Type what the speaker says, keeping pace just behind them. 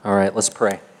All right, let's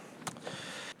pray.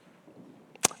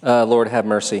 Lord, have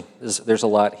mercy. There's a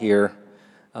lot here,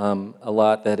 a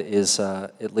lot that is,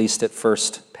 at least at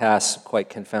first pass, quite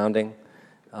confounding.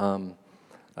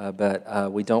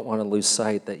 But we don't want to lose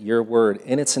sight that your word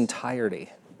in its entirety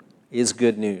is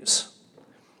good news,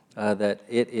 that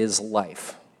it is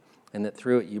life, and that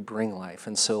through it you bring life.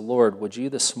 And so, Lord, would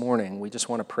you this morning, we just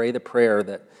want to pray the prayer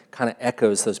that kind of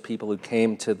echoes those people who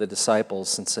came to the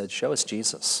disciples and said, show us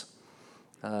Jesus.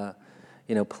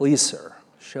 Please, sir,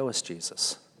 show us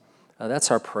Jesus.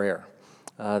 That's our prayer,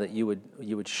 that you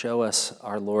would show us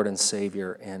our Lord and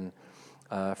Savior in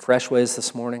fresh ways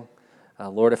this morning.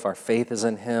 Lord, if our faith is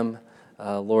in him,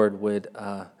 Lord, would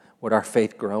our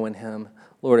faith grow in him?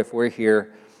 Lord, if we're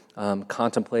here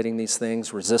contemplating these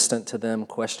things, resistant to them,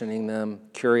 questioning them,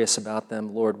 curious about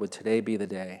them, Lord, would today be the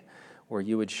day where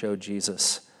you would show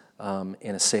Jesus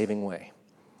in a saving way,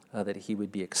 that he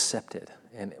would be accepted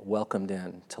and welcomed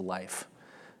in to life,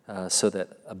 so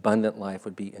that abundant life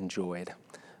would be enjoyed.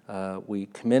 We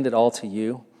commend it all to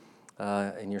you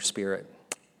in your Spirit.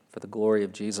 For the glory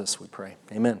of Jesus, we pray.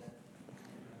 Amen.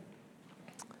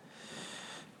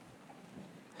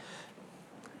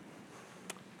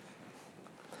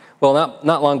 Well,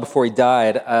 not long before he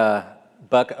died,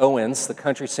 Buck Owens, the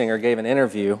country singer, gave an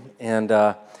interview. And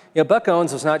Buck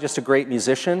Owens was not just a great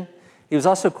musician, he was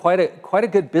also quite a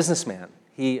good businessman.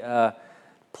 He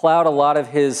plowed a lot of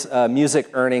his music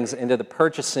earnings into the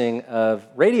purchasing of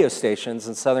radio stations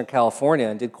in Southern California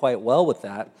and did quite well with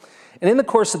that. And in the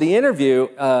course of the interview,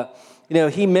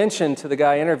 he mentioned to the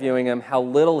guy interviewing him how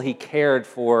little he cared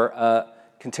for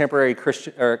contemporary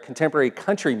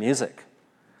country music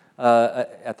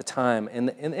at the time. And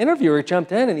the interviewer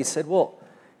jumped in and he said, well,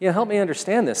 help me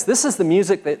understand this. This is the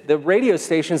music that the radio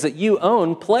stations that you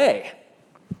own play.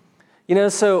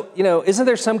 Isn't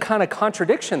there some kind of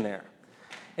contradiction there?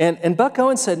 And Buck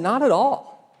Owens said, not at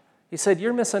all. He said,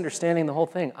 you're misunderstanding the whole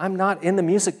thing. I'm not in the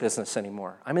music business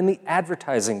anymore. I'm in the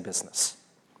advertising business.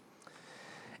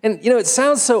 And, it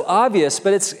sounds so obvious,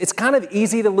 but it's kind of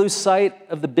easy to lose sight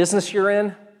of the business you're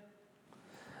in.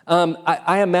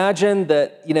 I imagine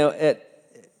that,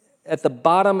 at the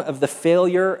bottom of the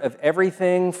failure of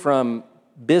everything from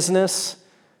business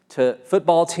to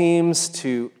football teams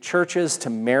to churches to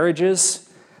marriages,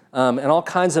 and all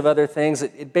kinds of other things.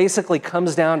 It basically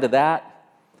comes down to that,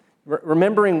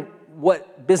 remembering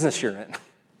what business you're in,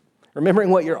 remembering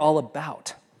what you're all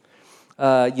about.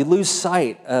 You lose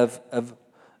sight of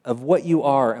what you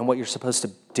are and what you're supposed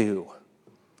to do.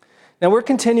 Now, we're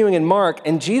continuing in Mark,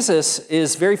 and Jesus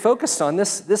is very focused on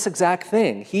this exact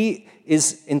thing. He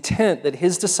is intent that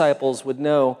his disciples would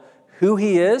know who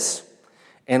he is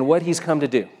and what he's come to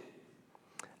do.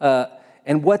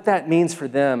 And what that means for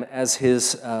them as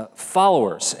his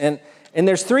followers. And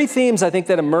there's three themes, I think,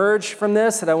 that emerge from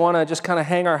this that I want to just kind of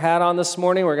hang our hat on this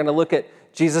morning. We're going to look at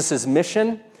Jesus'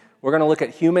 mission, we're going to look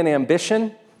at human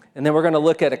ambition, and then we're going to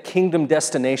look at a kingdom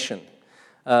destination.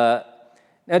 Now,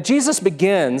 Jesus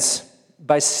begins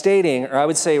by stating, or I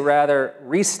would say rather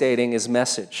restating his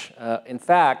message. In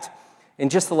fact, in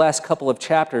just the last couple of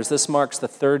chapters, this marks the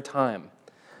third time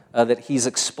that he's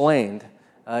explained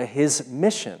his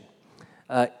mission.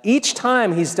 Each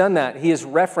time he's done that, he has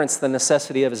referenced the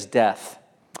necessity of his death.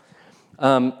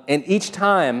 And each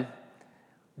time,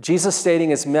 Jesus stating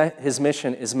his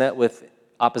mission is met with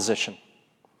opposition.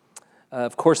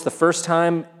 Of course, the first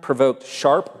time provoked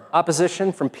sharp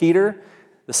opposition from Peter.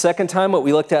 The second time, what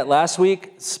we looked at last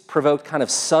week, provoked kind of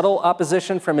subtle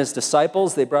opposition from his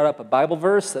disciples. They brought up a Bible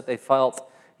verse that they felt,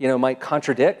 might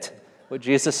contradict what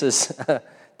Jesus is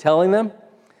telling them.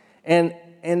 And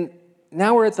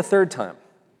now we're at the third time.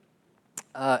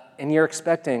 And you're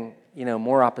expecting,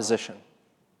 more opposition.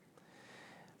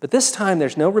 But this time,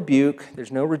 there's no rebuke,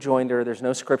 there's no rejoinder, there's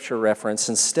no scripture reference.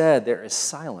 Instead, there is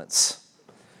silence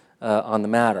on the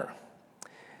matter.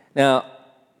 Now,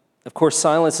 of course,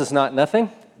 silence is not nothing.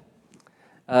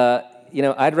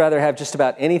 I'd rather have just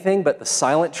about anything but the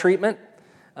silent treatment.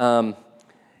 Mark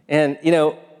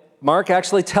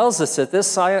actually tells us that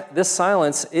this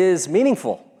silence is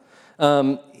meaningful.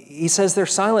 He says they're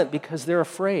silent because they're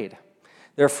afraid.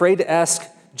 They're afraid to ask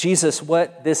Jesus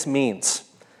what this means.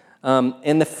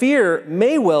 And the fear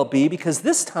may well be because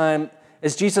this time,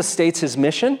 as Jesus states his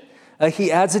mission,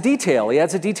 he adds a detail. He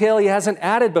adds a detail he hasn't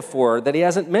added before, that he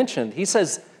hasn't mentioned. He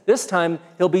says this time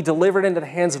he'll be delivered into the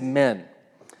hands of men.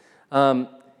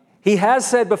 He has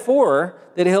said before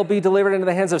that he'll be delivered into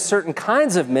the hands of certain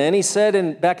kinds of men. He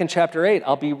said back in chapter 8,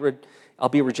 I'll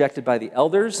be rejected by the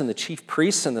elders and the chief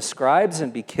priests and the scribes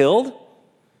and be killed,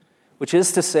 which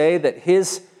is to say that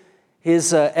his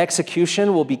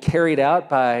execution will be carried out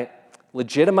by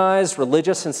legitimized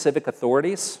religious and civic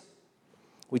authorities.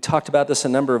 We talked about this a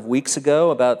number of weeks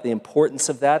ago, about the importance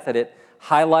of that it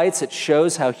highlights, it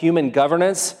shows how human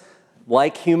governance,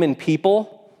 like human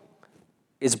people,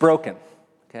 is broken,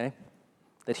 okay?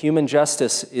 That human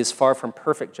justice is far from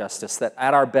perfect justice, that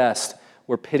at our best,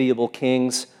 we're pitiable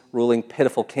kings ruling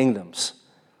pitiful kingdoms.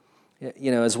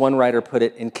 You know, as one writer put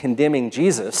it, in condemning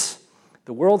Jesus,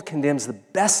 the world condemns the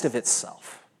best of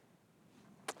itself.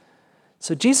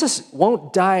 So Jesus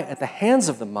won't die at the hands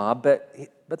of the mob,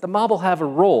 but the mob will have a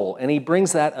role, and he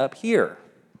brings that up here.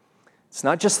 It's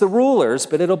not just the rulers,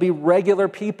 but it'll be regular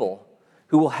people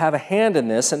who will have a hand in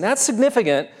this, and that's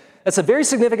significant. That's a very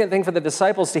significant thing for the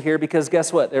disciples to hear, because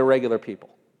guess what? They're regular people.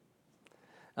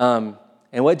 And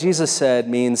what Jesus said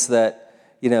means that,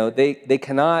 you know, they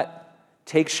cannot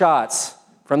take shots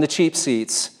from the cheap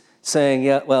seats saying,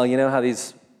 yeah, well, you know how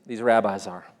these rabbis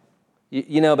are.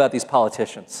 You know about these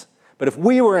politicians. But if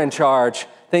we were in charge,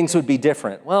 things would be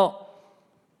different. Well,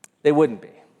 they wouldn't be.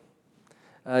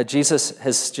 Jesus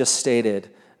has just stated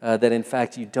that, in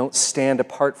fact, you don't stand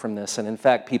apart from this, and in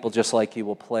fact, people just like you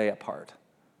will play a part.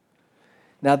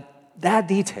 Now, that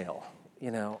detail,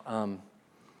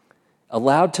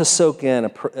 allowed to soak in,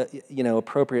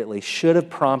 appropriately, should have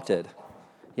prompted,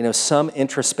 some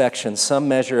introspection, some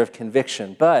measure of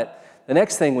conviction. But the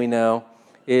next thing we know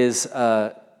is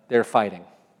they're fighting.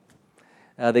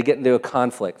 They get into a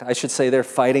conflict. I should say they're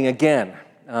fighting again.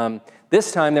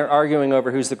 This time they're arguing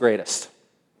over who's the greatest.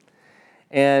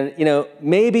 And,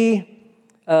 maybe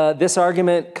this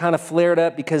argument kind of flared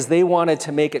up because they wanted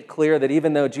to make it clear that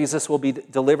even though Jesus will be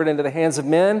delivered into the hands of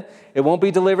men, it won't be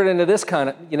delivered into this kind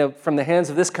of, from the hands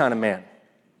of this kind of man.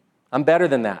 I'm better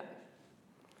than that.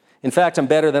 In fact, I'm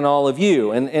better than all of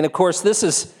you. And of course, this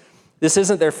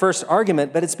isn't their first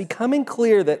argument, but it's becoming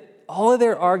clear that all of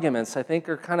their arguments, I think,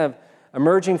 are kind of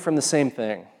emerging from the same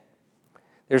thing.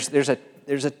 There's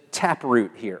a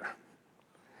taproot here.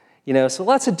 So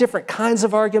lots of different kinds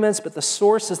of arguments, but the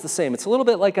source is the same. It's a little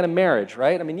bit like in a marriage,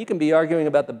 right? I mean, you can be arguing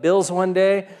about the bills one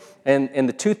day and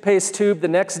the toothpaste tube the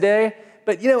next day,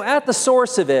 but, at the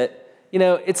source of it,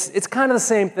 it's kind of the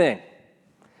same thing.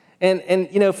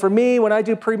 And for me, when I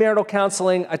do premarital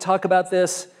counseling, I talk about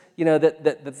this,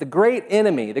 that the great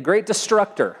enemy, the great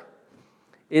destructor,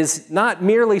 is not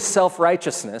merely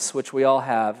self-righteousness, which we all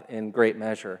have in great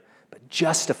measure, but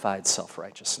justified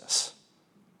self-righteousness.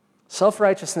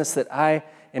 Self-righteousness that I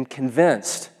am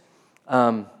convinced,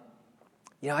 I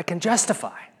can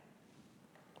justify.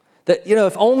 That,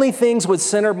 if only things would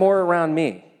center more around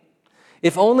me,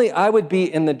 if only I would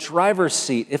be in the driver's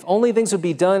seat, if only things would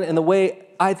be done in the way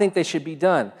I think they should be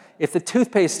done, if the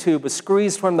toothpaste tube was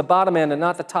squeezed from the bottom end and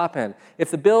not the top end,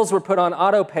 if the bills were put on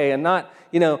auto pay and not,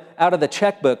 out of the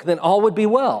checkbook, then all would be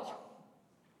well.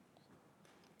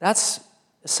 That's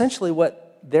essentially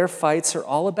what their fights are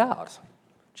all about.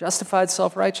 Justified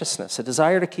self-righteousness, a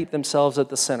desire to keep themselves at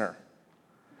the center,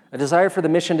 a desire for the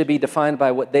mission to be defined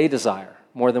by what they desire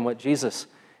more than what Jesus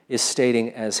is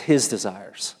stating as his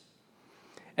desires.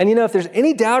 And if there's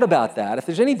any doubt about that, if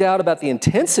there's any doubt about the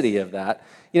intensity of that,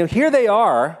 here they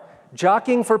are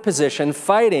jockeying for position,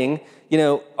 fighting,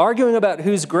 arguing about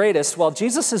who's greatest, while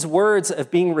Jesus' words of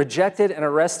being rejected and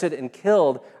arrested and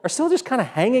killed are still just kind of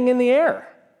hanging in the air.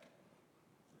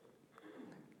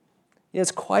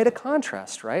 It's quite a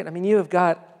contrast, right? I mean, you have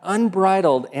got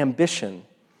unbridled ambition,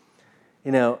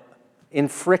 in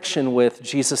friction with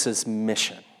Jesus'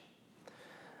 mission.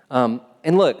 And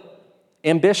look,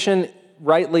 ambition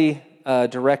rightly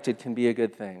directed can be a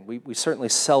good thing. We certainly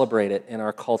celebrate it in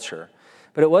our culture.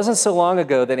 But it wasn't so long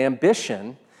ago that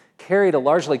ambition carried a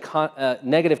largely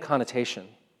negative connotation.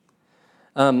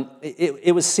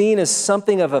 It was seen as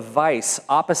something of a vice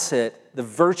opposite the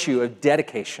virtue of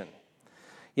dedication.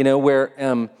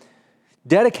 Where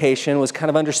dedication was kind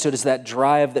of understood as that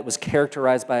drive that was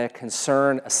characterized by a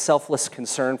concern, a selfless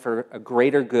concern for a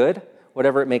greater good,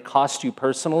 whatever it may cost you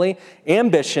personally.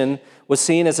 Ambition was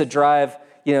seen as a drive,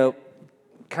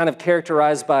 kind of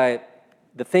characterized by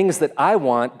the things that I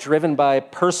want, driven by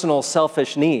personal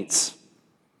selfish needs.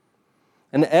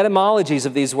 And the etymologies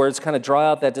of these words kind of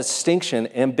draw out that distinction.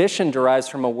 Ambition derives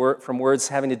from words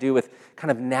having to do with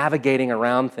kind of navigating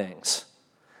around things.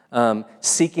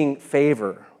 Seeking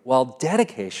favor, while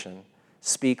dedication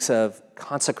speaks of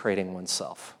consecrating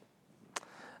oneself,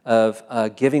 of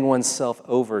giving oneself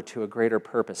over to a greater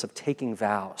purpose, of taking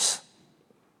vows.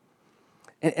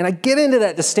 And I get into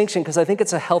that distinction because I think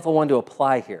it's a helpful one to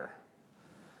apply here.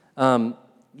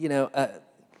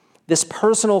 This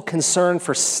personal concern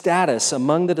for status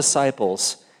among the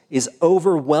disciples is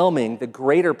overwhelming the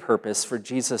greater purpose for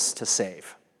Jesus to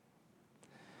save.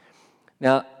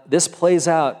 Now, this plays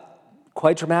out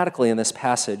quite dramatically in this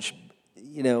passage,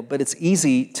 but it's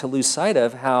easy to lose sight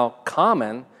of how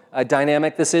common a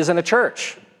dynamic this is in a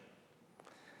church.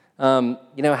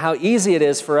 How easy it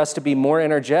is for us to be more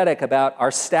energetic about our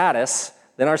status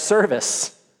than our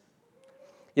service.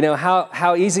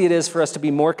 How easy it is for us to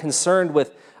be more concerned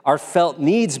with our felt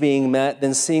needs being met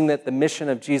than seeing that the mission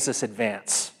of Jesus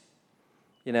advance.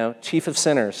 Chief of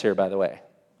sinners here, by the way.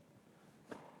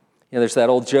 There's that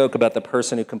old joke about the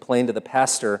person who complained to the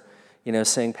pastor,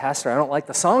 saying, "Pastor, I don't like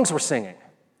the songs we're singing."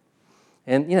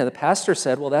 And, the pastor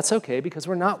said, "Well, that's okay because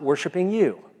we're not worshiping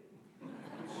you."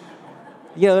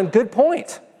 And good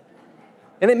point.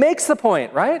 And it makes the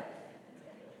point, right?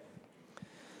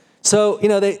 So,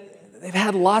 they've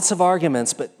had lots of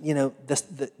arguments, but,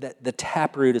 the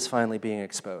taproot is finally being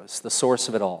exposed, the source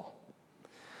of it all.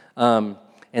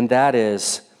 And that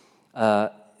is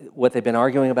what they've been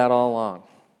arguing about all along.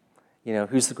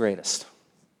 Who's the greatest?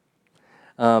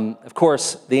 Of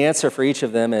course, the answer for each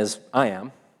of them is, I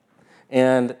am.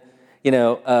 And,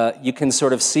 you can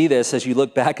sort of see this as you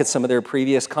look back at some of their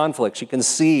previous conflicts. You can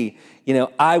see,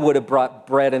 I would have brought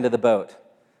bread into the boat.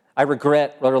 I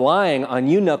regret relying on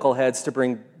you knuckleheads to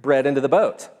bring bread into the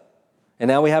boat. And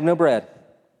now we have no bread.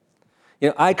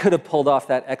 I could have pulled off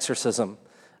that exorcism,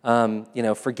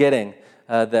 forgetting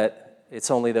that it's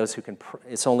only those who can,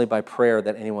 it's only by prayer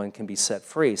that anyone can be set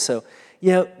free. So,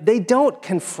 they don't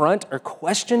confront or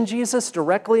question Jesus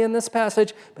directly in this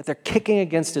passage, but they're kicking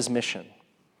against his mission.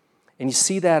 And you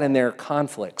see that in their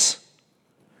conflicts.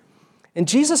 And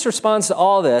Jesus responds to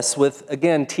all this with,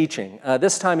 again, teaching.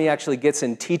 This time he actually gets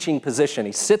in teaching position.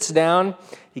 He sits down,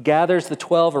 he gathers the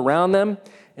 12 around them,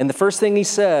 and the first thing he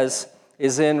says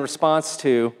is in response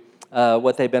to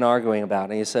what they've been arguing about.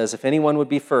 And he says, if anyone would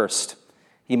be first,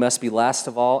 he must be last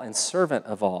of all and servant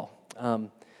of all.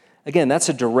 Again, that's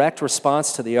a direct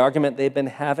response to the argument they've been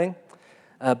having.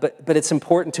 But it's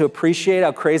important to appreciate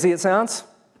how crazy it sounds.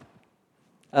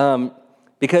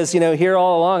 Because, here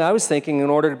all along, I was thinking in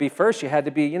order to be first, you had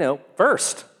to be,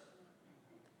 first.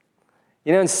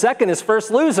 And second is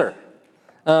first loser.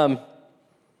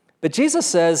 But Jesus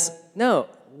says, no,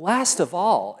 last of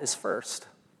all is first.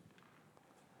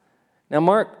 Now,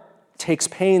 Mark takes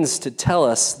pains to tell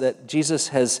us that Jesus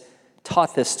has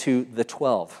taught this to the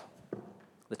 12.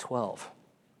 The 12.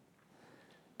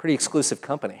 Pretty exclusive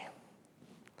company.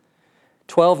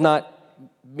 12 not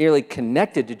merely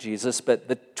connected to Jesus, but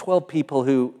the 12 people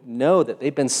who know that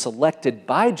they've been selected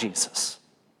by Jesus.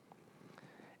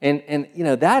 And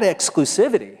that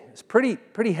exclusivity is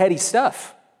pretty heady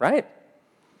stuff, right?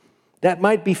 That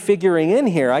might be figuring in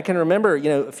here. I can remember,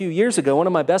 a few years ago, one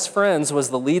of my best friends was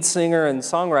the lead singer and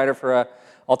songwriter for an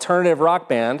alternative rock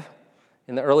band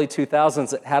in the early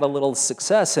 2000s that had a little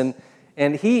success. And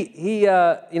he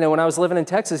when I was living in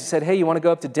Texas, he said, hey, you want to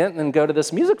go up to Denton and go to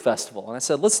this music festival? And I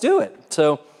said, let's do it.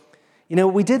 So,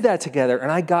 we did that together,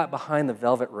 and I got behind the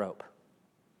velvet rope.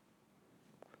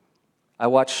 I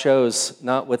watched shows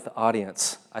not with the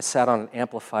audience. I sat on an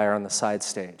amplifier on the side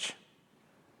stage.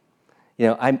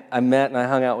 I met and I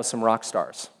hung out with some rock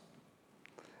stars.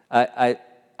 I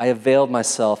availed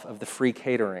myself of the free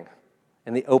catering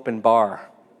and the open bar.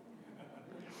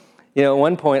 At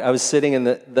one point, I was sitting in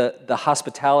the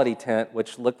hospitality tent,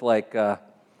 which looked like, I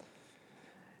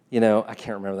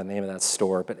can't remember the name of that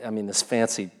store, but this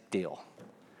fancy deal.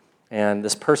 And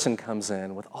this person comes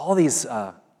in with all these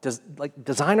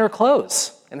designer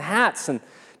clothes and hats and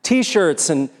T-shirts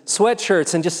and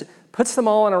sweatshirts and just puts them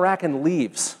all on a rack and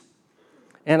leaves.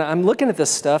 And I'm looking at this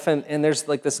stuff, and there's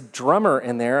this drummer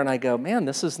in there, and I go, man,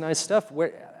 this is nice stuff.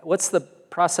 What's the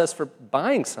process for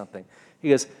buying something? He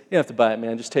goes, you don't have to buy it,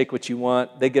 man. Just take what you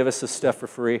want. They give us this stuff for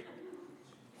free.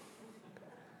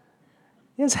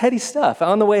 It's heady stuff.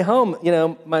 On the way home,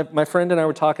 my friend and I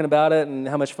were talking about it and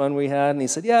how much fun we had. And he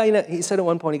said, yeah, he said at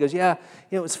one point, he goes, yeah,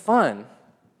 it was fun.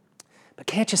 But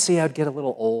can't you see I'd get a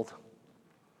little old?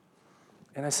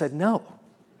 And I said, no.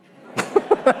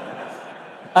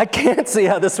 I can't see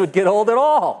how this would get old at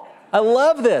all. I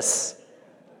love this.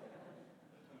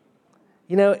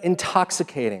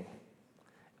 Intoxicating.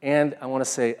 And I want to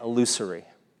say illusory,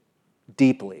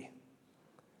 deeply.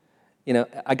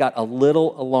 I got a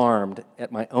little alarmed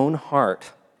at my own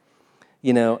heart,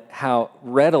 how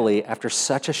readily, after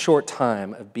such a short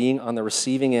time of being on the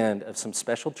receiving end of some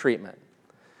special treatment,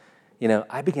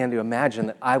 I began to imagine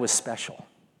that I was special.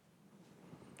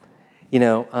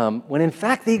 When in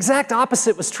fact the exact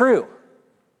opposite was true.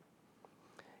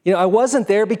 I wasn't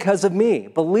there because of me.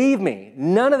 Believe me,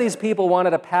 none of these people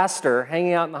wanted a pastor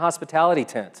hanging out in the hospitality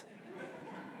tent.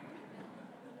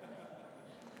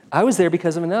 I was there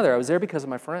because of another. I was there because of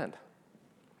my friend.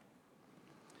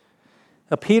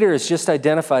 Now, Peter has just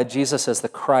identified Jesus as the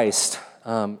Christ,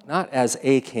 not as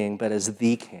a king, but as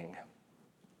the king.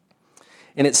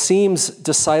 And it seems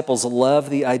disciples love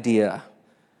the idea.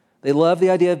 They love the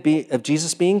idea of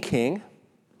Jesus being king,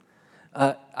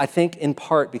 I think in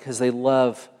part because they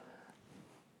love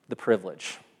the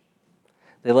privilege.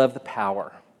 They love the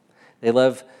power. They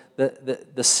love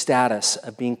the status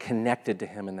of being connected to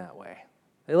him in that way.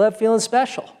 They love feeling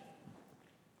special.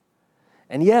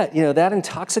 And yet, that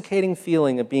intoxicating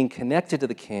feeling of being connected to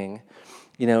the king,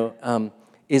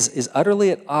 is utterly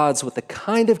at odds with the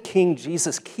kind of king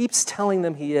Jesus keeps telling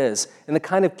them he is, and the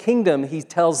kind of kingdom he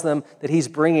tells them that he's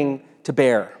bringing to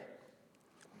bear.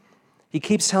 He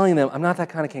keeps telling them, I'm not that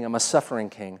kind of king. I'm a suffering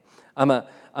king. I'm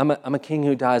a king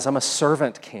who dies. I'm a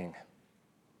servant king.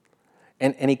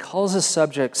 And he calls his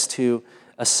subjects to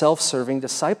a self-serving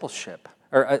discipleship,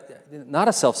 or not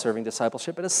a self-serving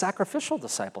discipleship, but a sacrificial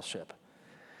discipleship.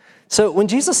 So when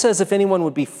Jesus says, if anyone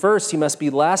would be first, he must be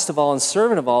last of all and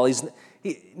servant of all,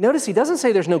 notice he doesn't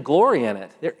say there's no glory in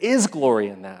it. There is glory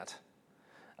in that.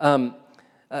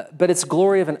 But it's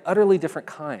glory of an utterly different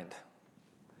kind.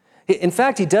 In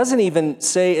fact, he doesn't even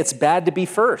say it's bad to be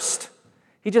first.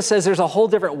 He just says there's a whole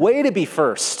different way to be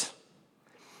first.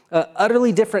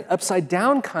 Utterly different, upside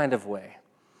down kind of way.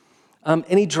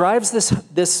 And he drives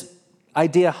this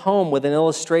idea home with an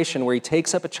illustration where he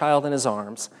takes up a child in his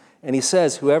arms and he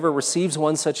says, whoever receives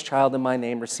one such child in my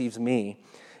name receives me,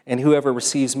 and whoever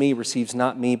receives me receives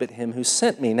not me but him who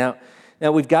sent me. Now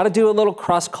we've got to do a little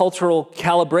cross-cultural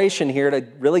calibration here to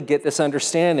really get this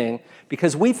understanding,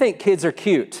 because we think kids are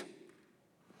cute.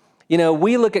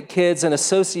 We look at kids and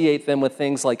associate them with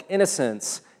things like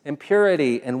innocence and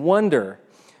purity and wonder.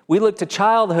 We look to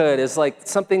childhood as like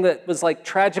something that was like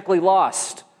tragically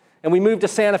lost, and we move to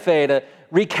Santa Fe to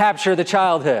recapture the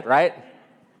childhood, right?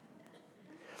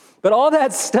 But all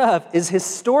that stuff is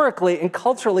historically and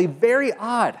culturally very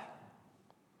odd.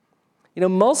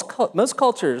 Most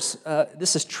cultures,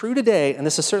 this is true today, and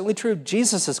this is certainly true of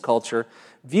Jesus' culture,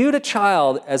 viewed a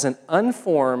child as an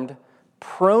unformed,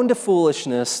 prone to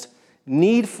foolishness,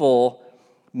 needful,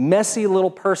 messy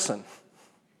little person.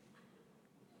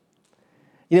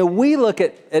 We look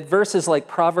at verses like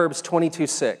Proverbs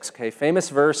 22:6, okay, famous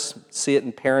verse, see it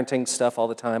in parenting stuff all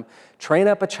the time. Train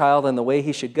up a child in the way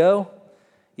he should go.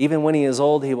 Even when he is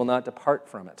old, he will not depart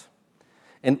from it.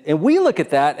 And we look at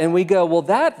that and we go, well,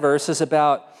 that verse is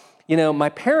about, my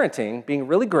parenting being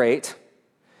really great,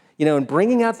 and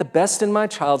bringing out the best in my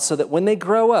child so that when they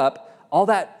grow up, all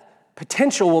that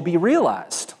potential will be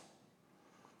realized.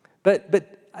 But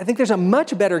I think there's a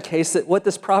much better case that what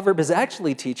this proverb is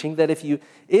actually teaching, that if you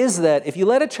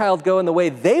let a child go in the way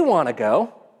they want to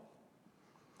go,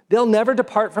 they'll never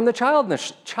depart from the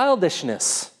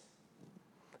childishness.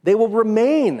 They will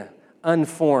remain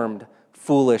unformed,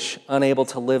 foolish, unable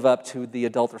to live up to the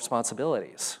adult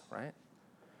responsibilities, right?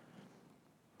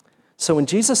 So when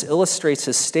Jesus illustrates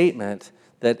his statement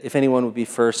that if anyone would be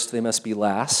first, they must be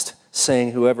last,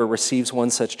 saying whoever receives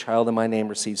one such child in my name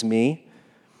receives me,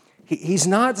 he's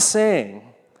not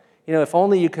saying, if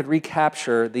only you could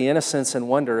recapture the innocence and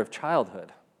wonder of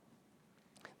childhood,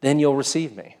 then you'll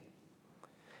receive me.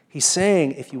 He's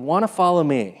saying, if you want to follow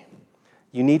me,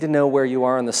 you need to know where you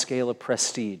are on the scale of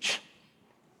prestige.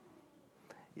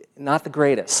 Not the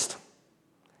greatest,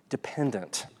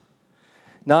 dependent.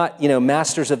 Not,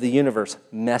 masters of the universe,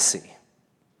 messy.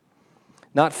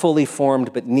 Not fully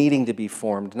formed, but needing to be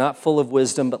formed. Not full of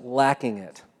wisdom, but lacking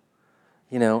it.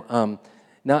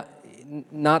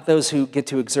 Not those who get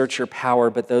to exert your power,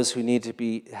 but those who need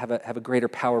to have a greater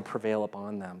power prevail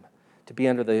upon them, to be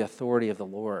under the authority of the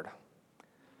Lord.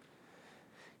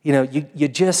 You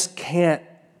just can't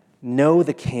know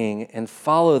the king and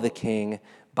follow the king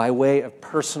by way of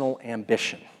personal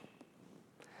ambition.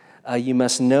 You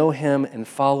must know him and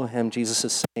follow him, Jesus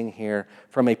is saying here,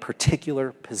 from a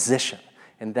particular position,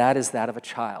 and that is that of a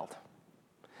child.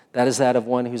 That is that of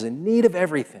one who's in need of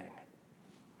everything.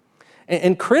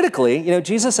 And critically,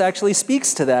 Jesus actually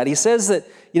speaks to that. He says that,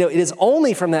 it is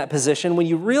only from that position, when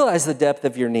you realize the depth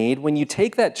of your need, when you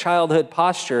take that childhood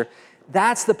posture,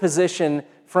 that's the position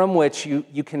from which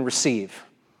you can receive.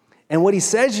 And what he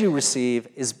says you receive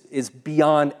is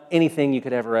beyond anything you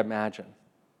could ever imagine.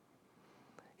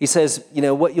 He says,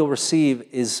 what you'll receive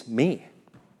is me,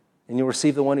 and you'll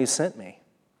receive the one who sent me.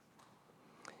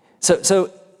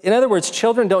 So in other words,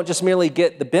 children don't just merely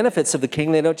get the benefits of the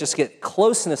king, they don't just get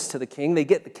closeness to the king, they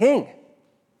get the king.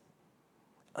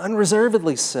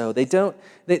 Unreservedly so. They don't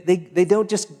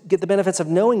just get the benefits of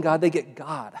knowing God, they get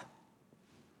God.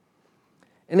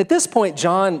 And at this point,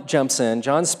 John jumps in.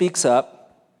 John speaks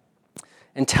up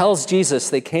and tells Jesus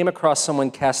they came across someone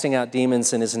casting out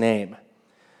demons in his name.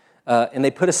 And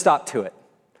they put a stop to it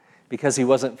because he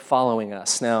wasn't following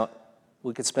us. Now,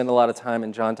 we could spend a lot of time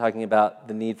in John talking about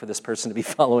the need for this person to be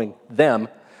following them.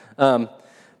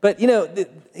 But,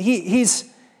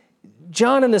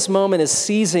 John in this moment is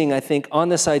seizing, I think, on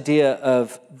this idea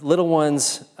of little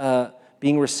ones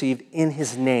being received in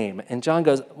his name. And John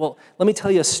goes, well, let me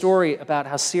tell you a story about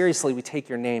how seriously we take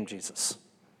your name, Jesus.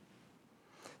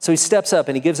 So he steps up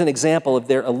and he gives an example of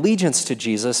their allegiance to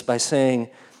Jesus by saying,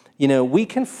 we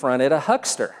confronted a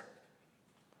huckster,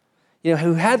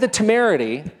 who had the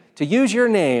temerity to use your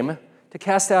name to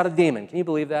cast out a demon. Can you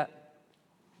believe that?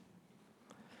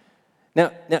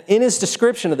 Now, in his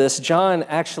description of this, John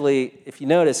actually, if you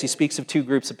notice, he speaks of two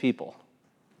groups of people.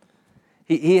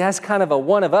 He has kind of a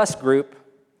one of us group,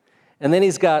 and then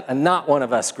he's got a not one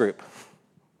of us group.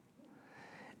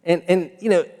 And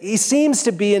he seems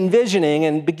to be envisioning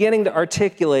and beginning to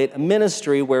articulate a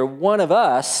ministry where one of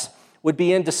us would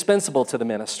be indispensable to the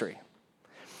ministry.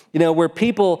 Where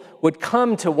people would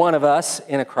come to one of us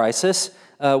in a crisis,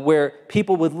 where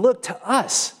people would look to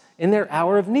us in their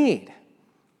hour of need.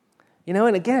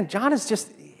 And again, John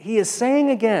he is saying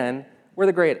again, we're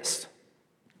the greatest.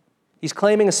 He's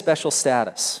claiming a special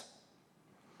status.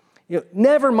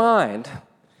 Never mind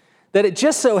that it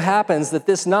just so happens that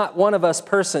this not one of us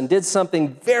person did something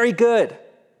very good.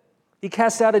 He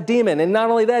cast out a demon, and not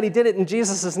only that, he did it in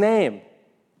Jesus' name.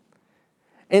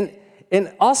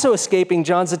 And also escaping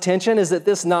John's attention is that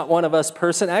this not one of us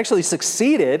person actually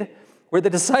succeeded where the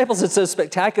disciples had so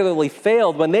spectacularly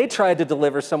failed when they tried to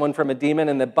deliver someone from a demon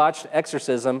in the botched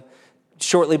exorcism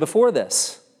shortly before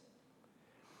this.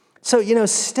 So,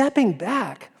 stepping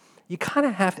back, you kind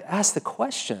of have to ask the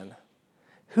question,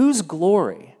 whose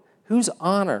glory, whose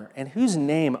honor, and whose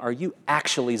name are you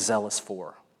actually zealous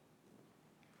for?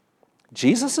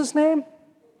 Jesus' name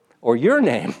or your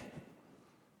name?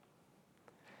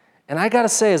 And I got to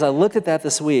say, as I looked at that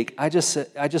this week, I just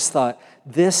thought,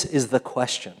 this is the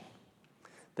question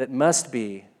that must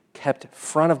be kept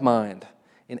front of mind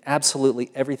in absolutely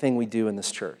everything we do in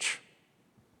this church.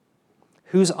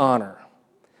 Whose honor,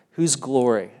 whose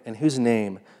glory, and whose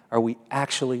name are we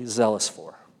actually zealous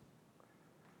for?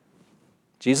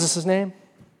 Jesus' name?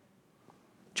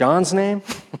 John's name?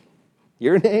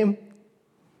 Your name?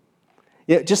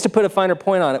 Just to put a finer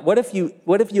point on it, what if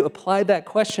you applied that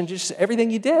question to just everything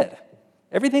you did?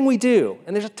 Everything we do,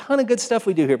 and there's a ton of good stuff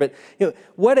we do here, but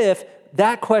what if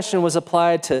that question was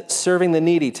applied to serving the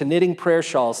needy, to knitting prayer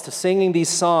shawls, to singing these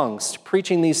songs, to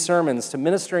preaching these sermons, to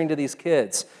ministering to these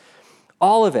kids?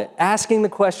 All of it, asking the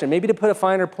question, maybe to put a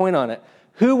finer point on it,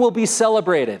 who will be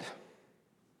celebrated?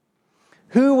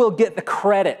 Who will get the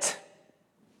credit?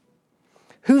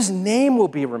 Whose name will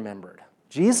be remembered?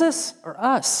 Jesus or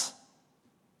us?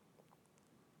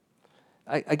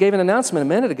 I gave an announcement a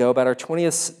minute ago about our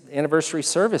 20th anniversary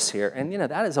service here, and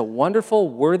that is a wonderful,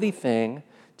 worthy thing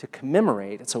to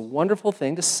commemorate. It's a wonderful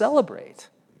thing to celebrate.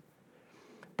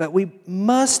 But we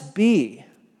must be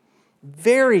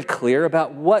very clear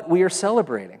about what we are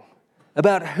celebrating,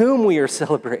 about whom we are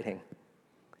celebrating,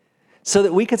 so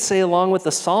that we could say, along with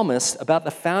the psalmist about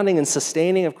the founding and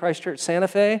sustaining of Christ Church Santa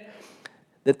Fe,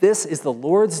 that this is the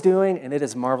Lord's doing and it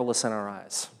is marvelous in our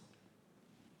eyes.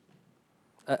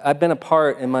 I've been a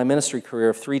part in my ministry career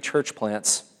of 3 church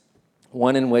plants,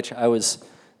 one in which I was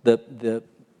the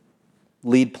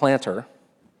lead planter.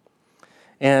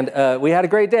 And we had a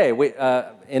great day.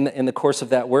 In the course of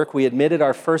that work, we admitted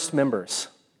our first members.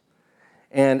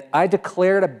 And I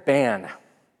declared a ban.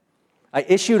 I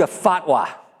issued a fatwa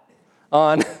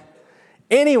on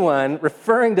anyone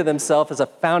referring to themselves as a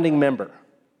founding member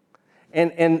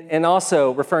and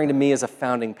also referring to me as a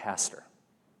founding pastor.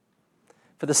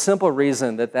 For the simple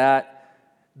reason that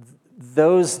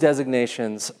those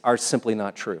designations are simply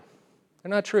not true.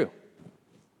 They're not true.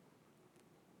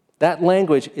 That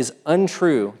language is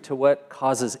untrue to what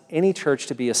causes any church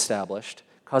to be established,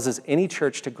 causes any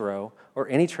church to grow, or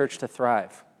any church to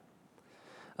thrive.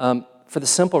 For the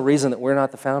simple reason that we're not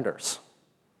the founders.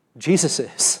 Jesus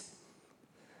is.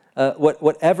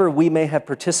 Whatever we may have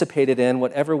participated in,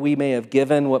 whatever we may have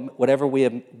given, whatever we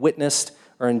have witnessed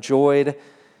or enjoyed,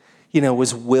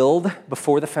 was willed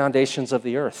before the foundations of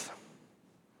the earth.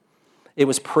 It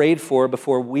was prayed for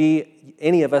before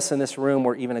any of us in this room,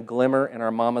 were even a glimmer in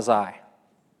our mama's eye.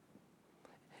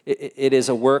 It is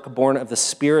a work born of the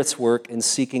Spirit's work in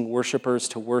seeking worshipers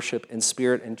to worship in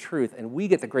spirit and truth. And we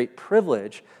get the great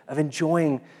privilege of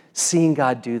enjoying seeing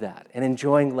God do that and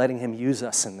enjoying letting Him use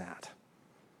us in that.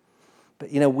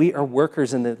 But, we are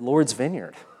workers in the Lord's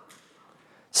vineyard.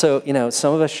 So,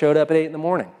 some of us showed up at 8 in the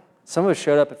morning. Some of us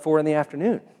showed up at 4 in the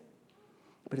afternoon.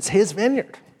 But it's His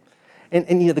vineyard. And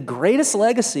the greatest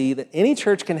legacy that any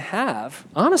church can have,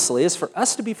 honestly, is for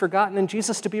us to be forgotten and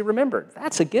Jesus to be remembered.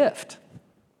 That's a gift.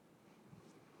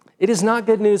 It is not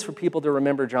good news for people to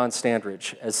remember John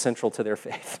Standridge as central to their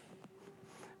faith.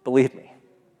 Believe me.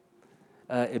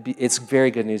 It's very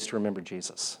good news to remember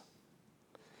Jesus.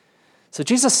 So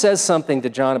Jesus says something to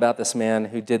John about this man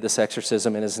who did this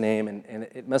exorcism in his name, and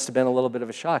it must have been a little bit of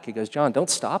a shock. He goes, John, don't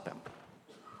stop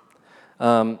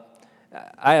him.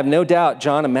 I have no doubt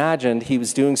John imagined he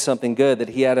was doing something good, that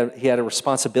he had a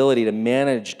responsibility to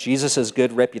manage Jesus'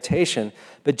 good reputation,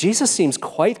 but Jesus seems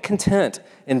quite content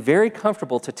and very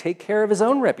comfortable to take care of his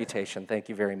own reputation. Thank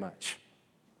you very much.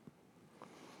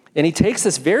 And he takes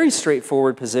this very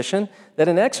straightforward position that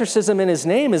an exorcism in his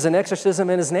name is an exorcism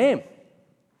in his name.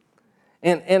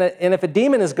 And if a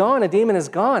demon is gone, a demon is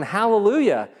gone.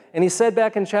 Hallelujah. And he said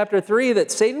back in chapter 3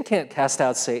 that Satan can't cast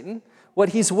out Satan. What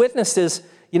he's witnessed is,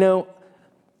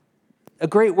 a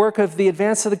great work of the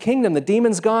advance of the kingdom. The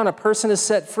demon's gone, a person is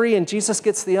set free, and Jesus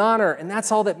gets the honor, and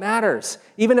that's all that matters,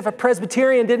 even if a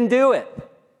Presbyterian didn't do it.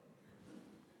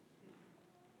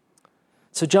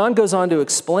 So John goes on to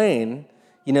explain,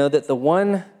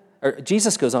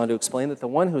 Jesus goes on to explain that the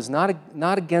one who's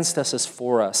not against us is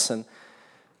for us. And,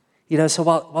 so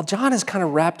while John is kind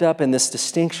of wrapped up in this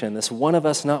distinction, this one of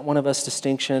us, not one of us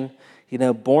distinction,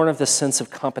 born of the sense of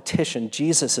competition,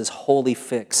 Jesus is wholly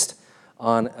fixed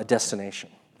on a destination.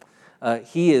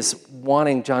 He is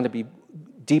wanting John to be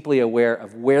deeply aware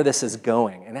of where this is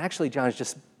going. And actually, John's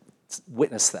just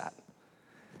witnessed that.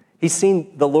 He's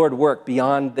seen the Lord work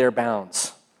beyond their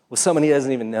bounds with someone he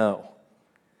doesn't even know.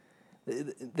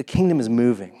 The kingdom is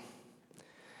moving.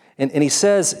 And he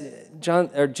says,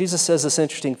 Jesus says this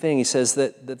interesting thing. He says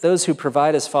that those who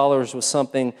provide his followers with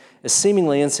something as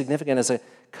seemingly insignificant as a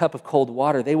cup of cold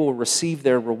water, they will receive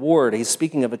their reward. He's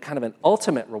speaking of a kind of an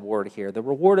ultimate reward here, the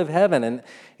reward of heaven. And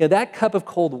that cup of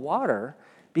cold water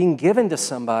being given to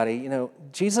somebody,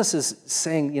 Jesus is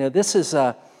saying,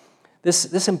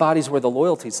 this embodies where the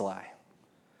loyalties lie.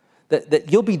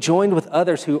 That you'll be joined with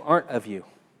others who aren't of you,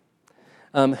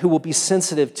 who will be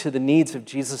sensitive to the needs of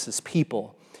Jesus'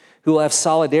 people, who will have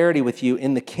solidarity with you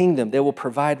in the kingdom. They will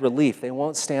provide relief. They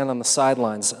won't stand on the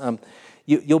sidelines.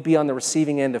 You'll be on the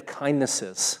receiving end of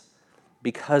kindnesses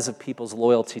because of people's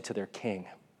loyalty to their king.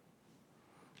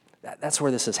 That's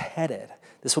where this is headed.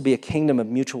 This will be a kingdom of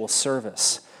mutual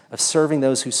service, of serving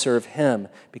those who serve him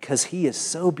because he has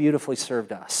so beautifully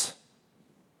served us.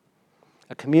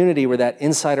 A community where that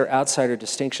insider-outsider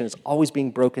distinction is always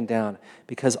being broken down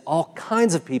because all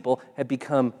kinds of people have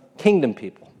become kingdom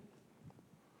people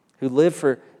who live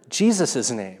for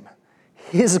Jesus' name,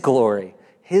 his glory,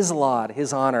 his laud,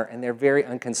 his honor, and they're very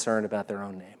unconcerned about their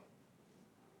own name.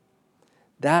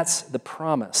 That's the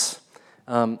promise.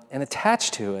 And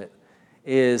attached to it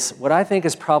is what I think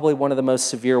is probably one of the most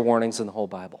severe warnings in the whole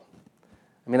Bible.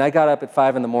 I got up at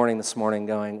 5 a.m. this morning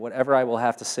going, whatever I will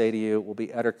have to say to you will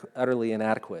be utterly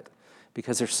inadequate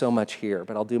because there's so much here,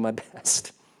 but I'll do my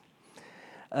best.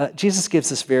 Jesus gives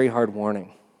this very hard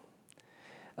warning.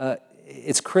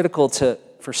 It's critical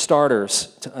for starters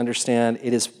to understand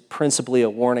it is principally a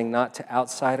warning not to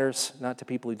outsiders, not to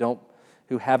people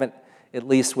who haven't, at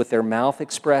least with their mouth,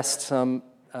 expressed some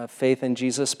faith in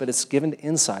Jesus, but it's given to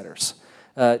insiders,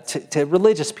 to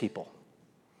religious people,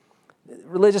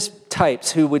 religious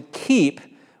types who would keep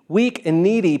weak and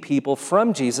needy people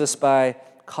from Jesus by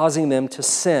causing them to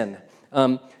sin.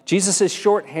 Jesus'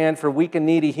 shorthand for weak and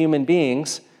needy human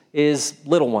beings is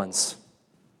little ones.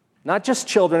 Not just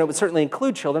children, it would certainly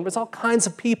include children, but it's all kinds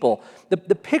of people.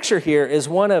 The picture here is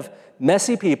one of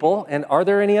messy people, and are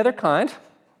there any other kind,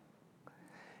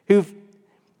 who've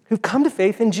come to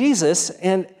faith in Jesus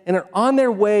and are on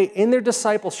their way in their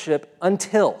discipleship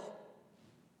until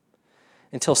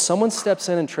someone steps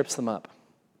in and trips them up.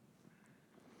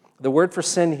 The word for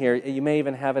sin here, you may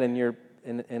even have it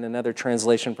in another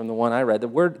translation from the one I read.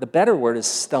 The better word is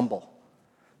stumble.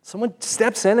 Someone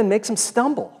steps in and makes them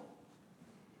stumble.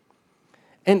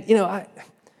 And,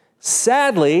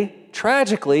 sadly,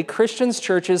 tragically, Christians,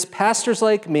 churches, pastors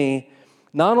like me,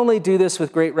 not only do this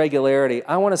with great regularity,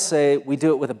 I want to say we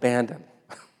do it with abandon.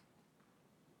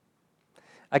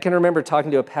 I can remember talking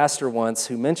to a pastor once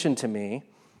who mentioned to me,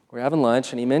 we were having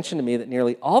lunch, and he mentioned to me that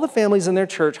nearly all the families in their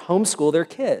church homeschool their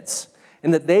kids,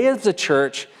 and that they as a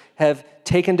church have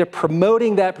taken to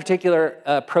promoting that particular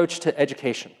approach to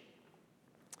education.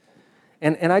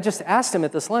 And I just asked him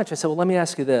at this lunch, I said, well, let me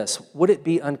ask you this. Would it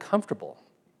be uncomfortable?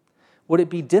 Would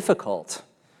it be difficult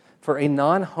for a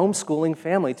non-homeschooling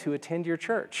family to attend your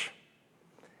church?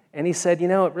 And he said,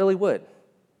 it really would,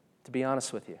 to be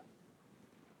honest with you.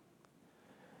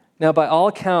 Now, by all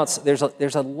accounts, there's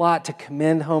a lot to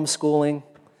commend homeschooling.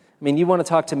 I mean, you want to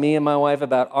talk to me and my wife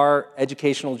about our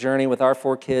educational journey with our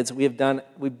 4 kids. We've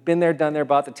been there, done there,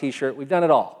 bought the t-shirt. We've done it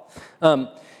all.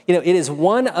 It is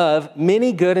one of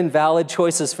many good and valid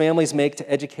choices families make to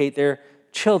educate their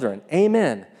children.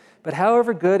 Amen. But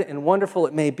however good and wonderful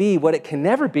it may be, what it can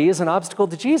never be is an obstacle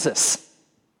to Jesus.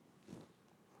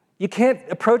 You can't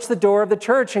approach the door of the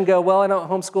church and go, well, I don't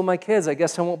homeschool my kids. I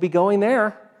guess I won't be going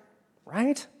there,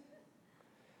 right?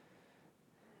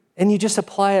 And you just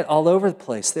apply it all over the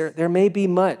place. There may be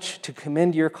much to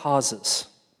commend your causes.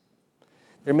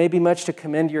 There may be much to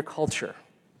commend your culture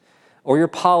or your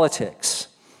politics,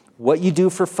 what you do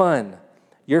for fun,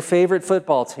 your favorite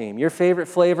football team, your favorite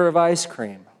flavor of ice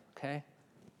cream, okay?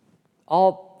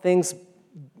 All things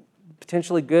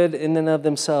potentially good in and of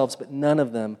themselves, but none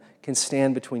of them can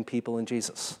stand between people and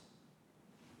Jesus.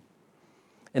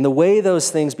 And the way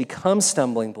those things become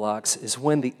stumbling blocks is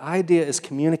when the idea is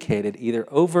communicated, either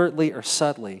overtly or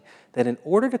subtly, that in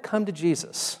order to come to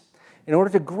Jesus, in order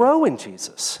to grow in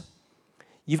Jesus,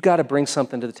 you've got to bring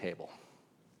something to the table.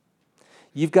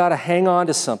 You've got to hang on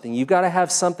to something. You've got to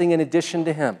have something in addition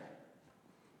to him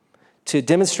to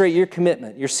demonstrate your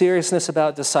commitment, your seriousness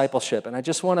about discipleship. And I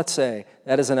just want to say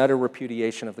that is an utter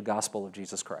repudiation of the gospel of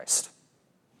Jesus Christ.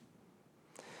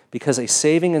 Because a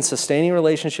saving and sustaining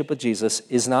relationship with Jesus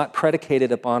is not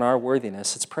predicated upon our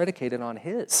worthiness, it's predicated on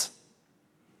his.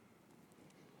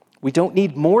 We don't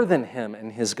need more than him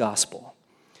and his gospel.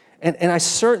 And I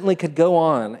certainly could go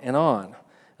on and on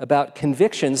about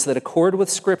convictions that accord with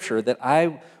Scripture that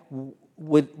I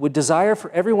would desire for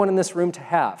everyone in this room to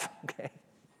have, okay?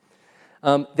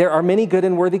 There are many good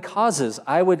and worthy causes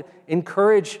I would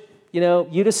encourage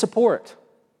you to support.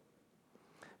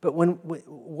 But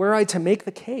were I to make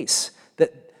the case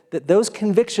that those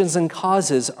convictions and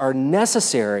causes are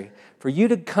necessary for you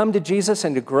to come to Jesus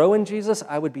and to grow in Jesus,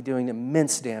 I would be doing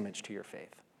immense damage to your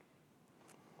faith.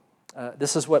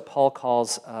 This is what Paul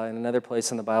calls, in another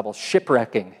place in the Bible,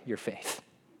 shipwrecking your faith.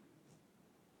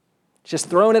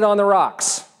 Just throwing it on the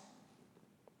rocks.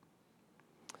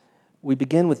 We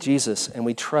begin with Jesus, and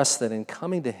we trust that in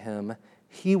coming to him,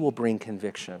 he will bring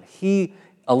conviction. He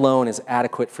alone is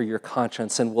adequate for your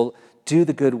conscience and will do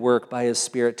the good work by his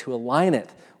Spirit to align it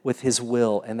with his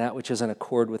will and that which is in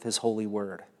accord with his holy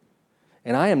word.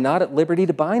 And I am not at liberty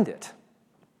to bind it.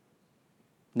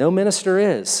 No minister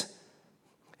is.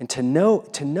 And to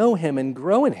know him and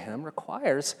grow in him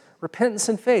requires repentance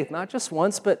and faith, not just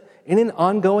once, but in an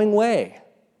ongoing way,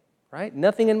 right?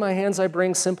 Nothing in my hands I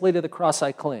bring, simply to the cross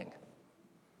I cling.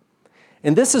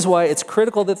 And this is why it's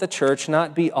critical that the church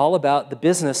not be all about the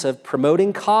business of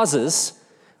promoting causes,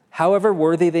 however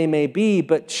worthy they may be,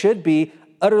 but should be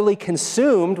utterly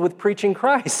consumed with preaching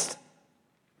Christ.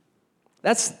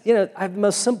 That's, we have the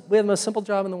most simple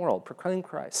job in the world, proclaim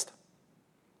Christ.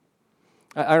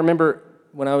 I remember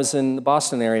when I was in the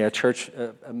Boston area,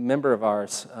 a member of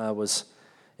ours was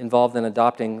involved in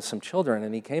adopting some children,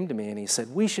 and he came to me and he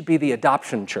said, we should be the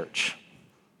adoption church.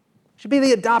 Should be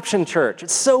the adoption church.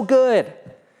 It's so good.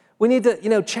 We need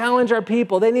to, challenge our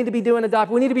people. They need to be doing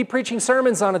adoption. We need to be preaching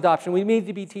sermons on adoption. We need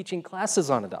to be teaching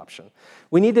classes on adoption.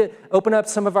 We need to open up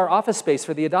some of our office space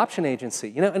for the adoption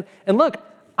agency. And look,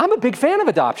 I'm a big fan of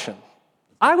adoption.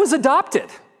 I was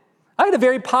adopted. I had a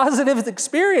very positive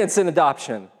experience in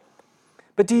adoption.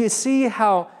 But do you see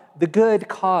how the good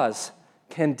cause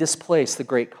can displace the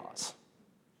great cause?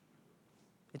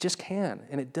 It just can,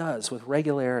 and it does with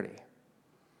regularity.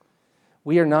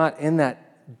 We are not in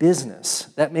that business.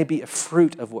 That may be a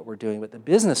fruit of what we're doing, but the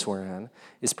business we're in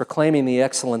is proclaiming the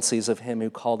excellencies of him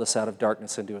who called us out of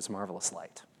darkness into his marvelous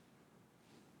light.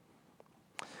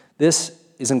 This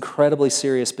is incredibly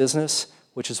serious business,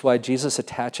 which is why Jesus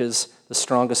attaches the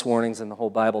strongest warnings in the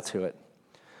whole Bible to it.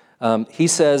 He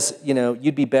says,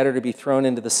 you'd be better to be thrown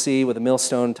into the sea with a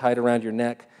millstone tied around your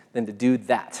neck than to do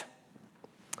that.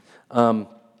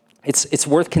 It's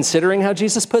worth considering how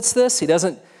Jesus puts this. He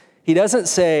doesn't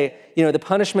say, the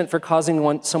punishment for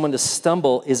causing someone to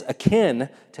stumble is akin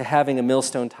to having a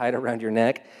millstone tied around your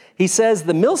neck. He says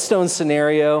the millstone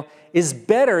scenario is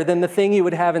better than the thing you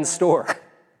would have in store.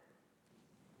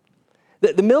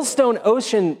 The millstone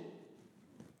ocean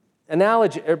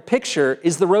analogy or picture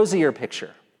is the rosier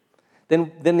picture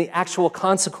than the actual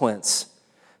consequence.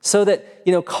 So that,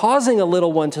 causing a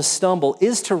little one to stumble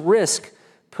is to risk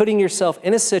putting yourself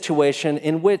in a situation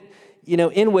in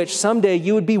which someday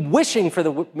you would be wishing for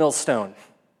the millstone.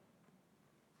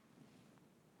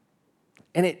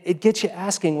 And it gets you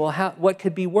asking, well, what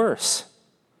could be worse?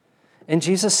 And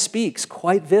Jesus speaks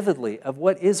quite vividly of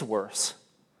what is worse.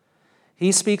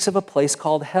 He speaks of a place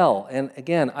called hell. And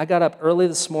again, I got up early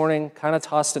this morning, kind of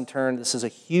tossed and turned. This is a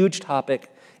huge topic.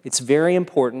 It's very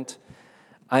important.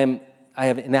 I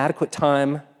have inadequate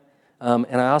time,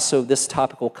 and this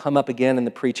topic will come up again in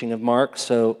the preaching of Mark,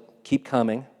 so keep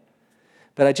coming.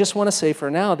 But I just want to say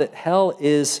for now that hell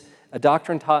is a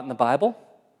doctrine taught in the Bible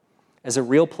as a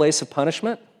real place of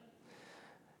punishment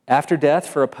after death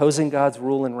for opposing God's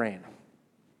rule and reign.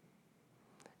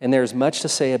 And there's much to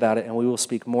say about it, and we will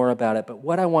speak more about it. But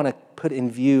what I want to put in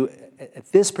view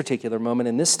at this particular moment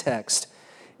in this text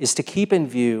is to keep in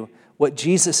view what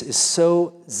Jesus is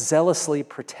so zealously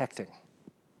protecting,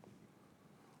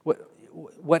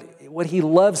 what he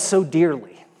loves so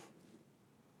dearly.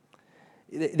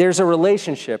 There's a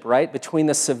relationship, right, between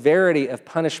the severity of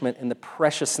punishment and the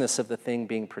preciousness of the thing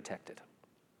being protected.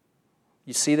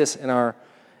 You see this in our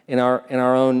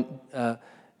own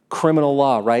criminal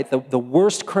law, right? The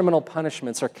worst criminal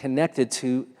punishments are connected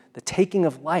to the taking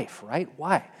of life, right?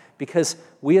 Why? Because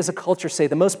we as a culture say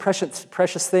the most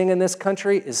precious thing in this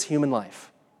country is human life.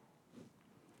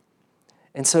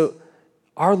 And so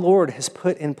our Lord has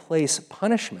put in place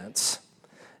punishments,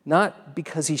 not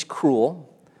because he's cruel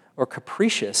or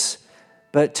capricious,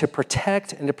 but to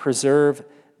protect and to preserve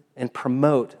and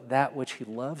promote that which he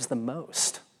loves the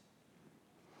most.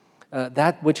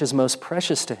 That which is most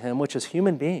precious to him, which is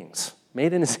human beings,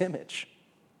 made in his image.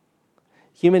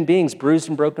 Human beings bruised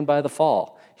and broken by the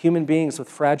fall. Human beings with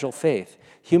fragile faith.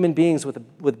 Human beings with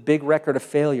a big record of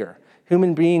failure.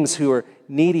 Human beings who are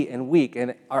needy and weak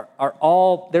and are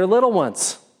all their little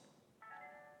ones.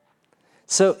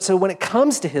 So when it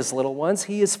comes to his little ones,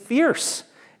 he is fierce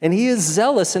and he is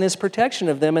zealous in his protection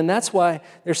of them, and that's why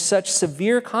there's such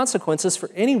severe consequences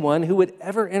for anyone who would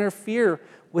ever interfere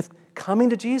with coming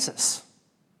to Jesus.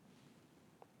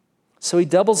 So he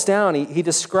doubles down. He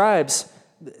describes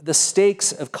the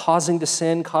stakes of causing to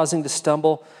sin, causing to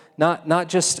stumble, not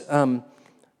just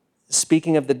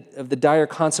speaking of the dire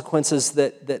consequences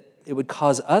that it would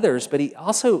cause others, but he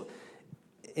also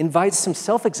invites some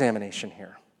self-examination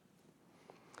here.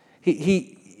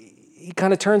 He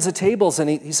kind of turns the tables and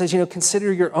he says,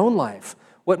 consider your own life.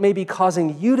 What may be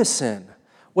causing you to sin?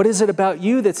 What is it about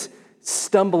you that's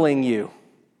stumbling you?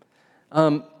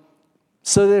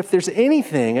 So that if there's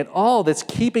anything at all that's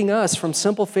keeping us from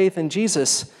simple faith in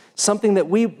Jesus, something that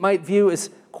we might view as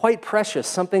quite precious,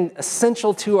 something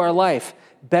essential to our life,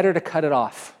 better to cut it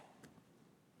off.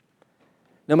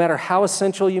 No matter how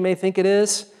essential you may think it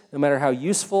is, no matter how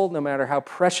useful, no matter how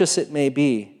precious it may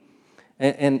be.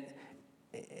 And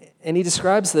he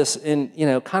describes this in,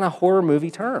 kind of horror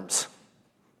movie terms.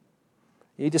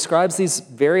 He describes these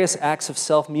various acts of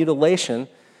self-mutilation,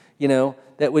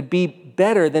 that would be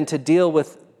better than to deal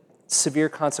with severe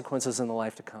consequences in the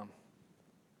life to come.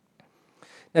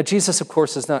 Now, Jesus, of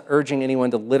course, is not urging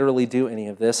anyone to literally do any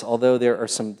of this, although there are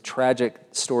some tragic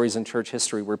stories in church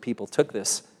history where people took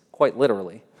this quite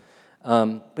literally.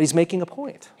 But he's making a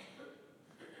point,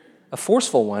 a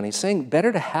forceful one. He's saying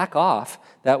better to hack off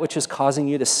that which is causing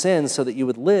you to sin so that you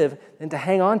would live than to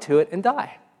hang on to it and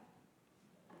die.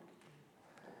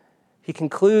 He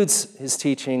concludes his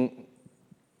teaching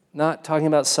not talking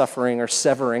about suffering or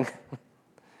severing,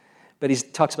 but he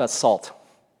talks about salt.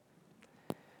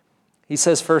 He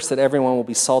says first that everyone will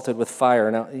be salted with fire.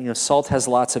 Now, salt has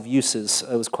lots of uses.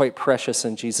 It was quite precious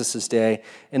in Jesus' day.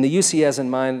 And the use he has in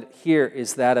mind here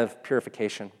is that of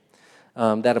purification,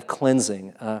 that of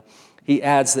cleansing. He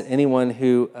adds that anyone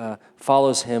who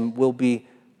follows him will be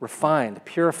refined,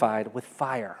 purified with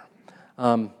fire.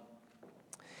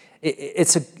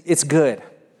 It's good.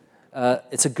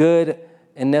 It's a good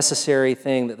and necessary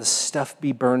thing that the stuff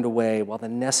be burned away while the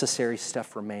necessary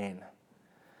stuff remain.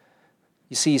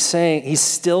 You see, he's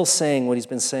still saying what he's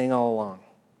been saying all along,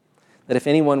 that if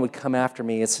anyone would come after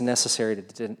me, it's necessary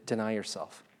to deny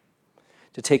yourself,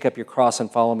 to take up your cross and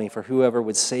follow me. For whoever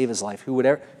would save his life,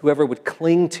 whoever would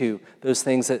cling to those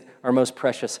things that are most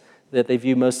precious, that they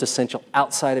view most essential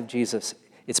outside of Jesus,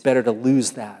 it's better to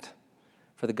lose that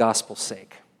for the gospel's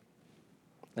sake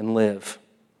and live.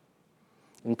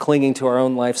 And clinging to our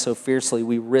own life so fiercely,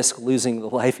 we risk losing the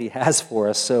life he has for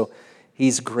us. So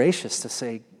he's gracious to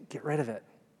say, get rid of it.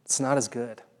 It's not as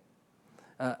good.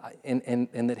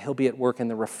 And that he'll be at work in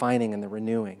the refining and the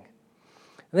renewing.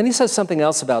 And then he says something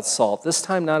else about salt, this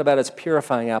time not about its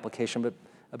purifying application, but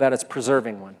about its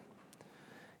preserving one.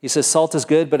 He says, salt is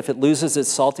good, but if it loses its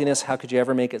saltiness, how could you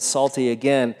ever make it salty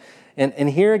again? And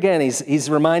here again, he's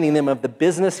reminding them of the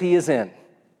business he is in.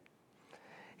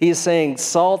 He is saying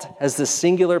salt has the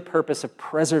singular purpose of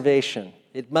preservation.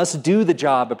 It must do the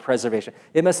job of preservation.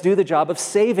 It must do the job of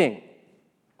saving.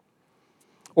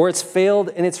 Or it's failed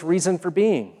in its reason for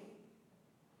being.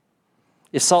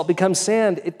 If salt becomes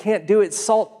sand, it can't do its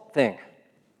salt thing.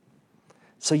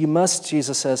 So you must,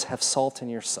 Jesus says, have salt in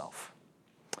yourself.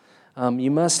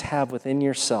 You must have within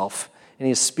yourself, and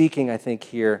he is speaking, I think,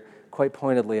 here quite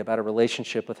pointedly about a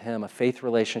relationship with him, a faith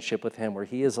relationship with him, where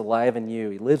he is alive in you,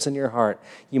 he lives in your heart.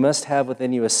 You must have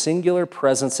within you a singular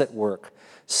presence at work,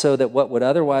 so that what would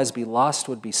otherwise be lost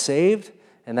would be saved,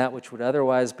 and that which would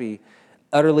otherwise be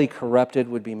utterly corrupted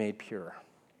would be made pure.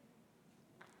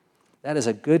 That is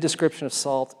a good description of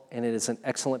salt, and it is an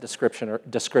excellent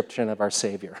description of our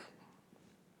Savior.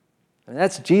 And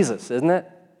that's Jesus, isn't it?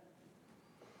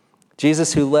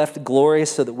 Jesus who left glory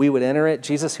so that we would enter it.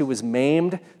 Jesus who was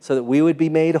maimed so that we would be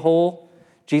made whole.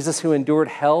 Jesus who endured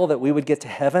hell that we would get to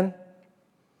heaven.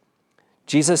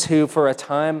 Jesus who for a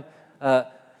time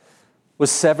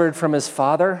was severed from his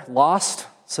Father, lost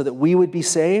so that we would be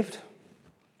saved.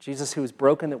 Jesus who was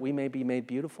broken that we may be made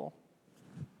beautiful.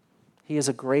 He is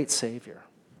a great Savior.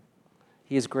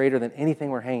 He is greater than anything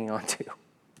we're hanging on to.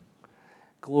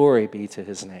 Glory be to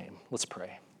his name. Let's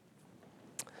pray.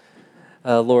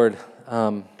 Lord,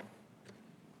 I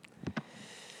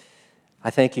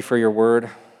thank you for your word.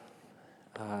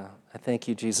 I thank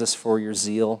you, Jesus, for your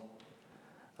zeal,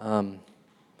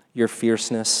 your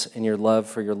fierceness, and your love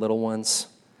for your little ones.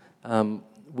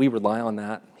 We rely on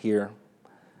that here,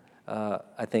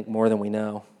 I think, more than we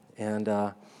know. And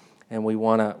we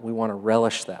want to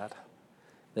relish that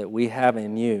we have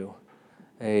in you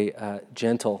a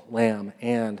gentle lamb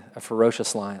and a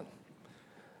ferocious lion.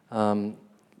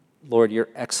 Lord, your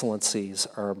excellencies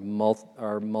are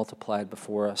multiplied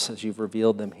before us as you've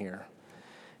revealed them here.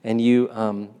 And you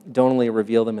don't only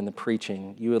reveal them in the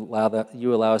preaching, you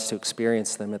allow us to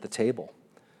experience them at the table.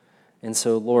 And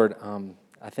so, Lord,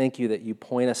 I thank you that you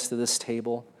point us to this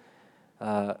table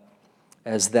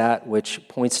as that which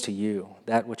points to you,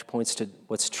 that which points to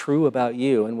what's true about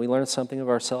you, and we learn something of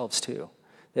ourselves too,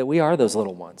 that we are those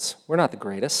little ones. We're not the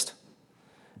greatest.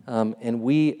 And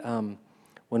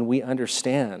when we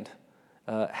understand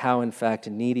how, in fact,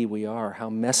 needy we are, how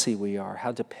messy we are,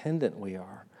 how dependent we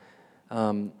are,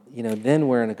 then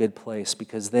we're in a good place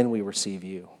because then we receive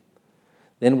you.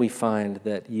 Then we find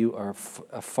that you are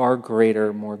a far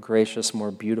greater, more gracious,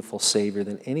 more beautiful Savior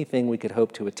than anything we could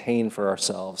hope to attain for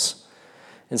ourselves.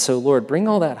 And so, Lord, bring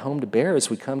all that home to bear as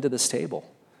we come to this table.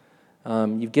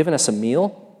 You've given us a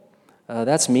meal.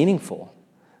 That's meaningful,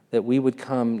 that we would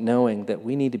come knowing that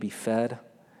we need to be fed,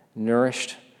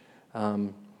 nourished,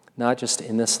 not just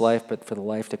in this life, but for the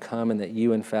life to come, and that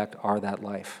you, in fact, are that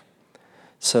life.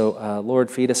 So, Lord,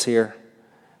 feed us here.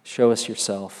 Show us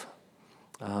yourself,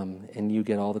 and you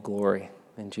get all the glory.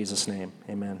 In Jesus' name,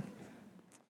 amen.